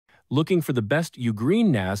Looking for the best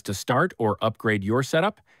UGREEN NAS to start or upgrade your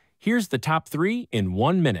setup? Here's the top 3 in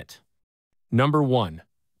 1 minute. Number 1.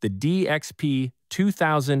 The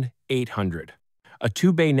DXP4800. A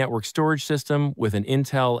 2-bay network storage system with an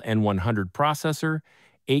Intel N100 processor,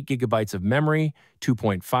 8 GB of memory,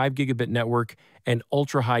 2.5 gigabit network, and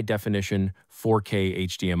ultra-high definition 4K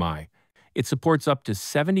HDMI. It supports up to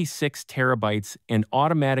 76 terabytes and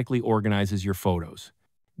automatically organizes your photos.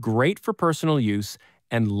 Great for personal use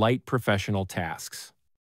and light professional tasks.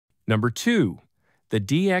 Number 2. The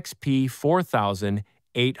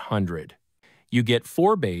DXP4800. You get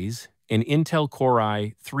 4 bays, an Intel Core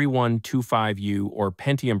i3125U or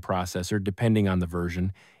Pentium processor depending on the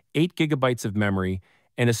version, 8 GB of memory,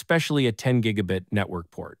 and especially a 10 gigabit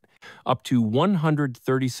network port. Up to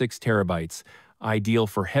 136 terabytes, ideal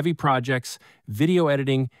for heavy projects, video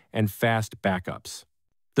editing, and fast backups.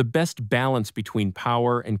 The best balance between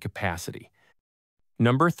power and capacity.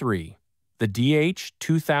 Number 3. The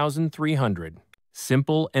DH2300.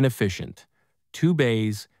 Simple and efficient. 2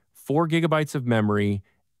 bays, 4 gigabytes of memory,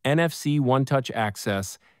 NFC one-touch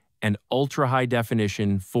access, and ultra-high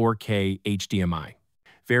definition 4K HDMI.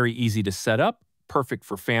 Very easy to set up, perfect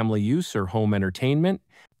for family use or home entertainment.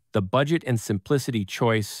 The budget and simplicity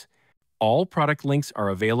choice. All product links are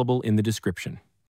available in the description.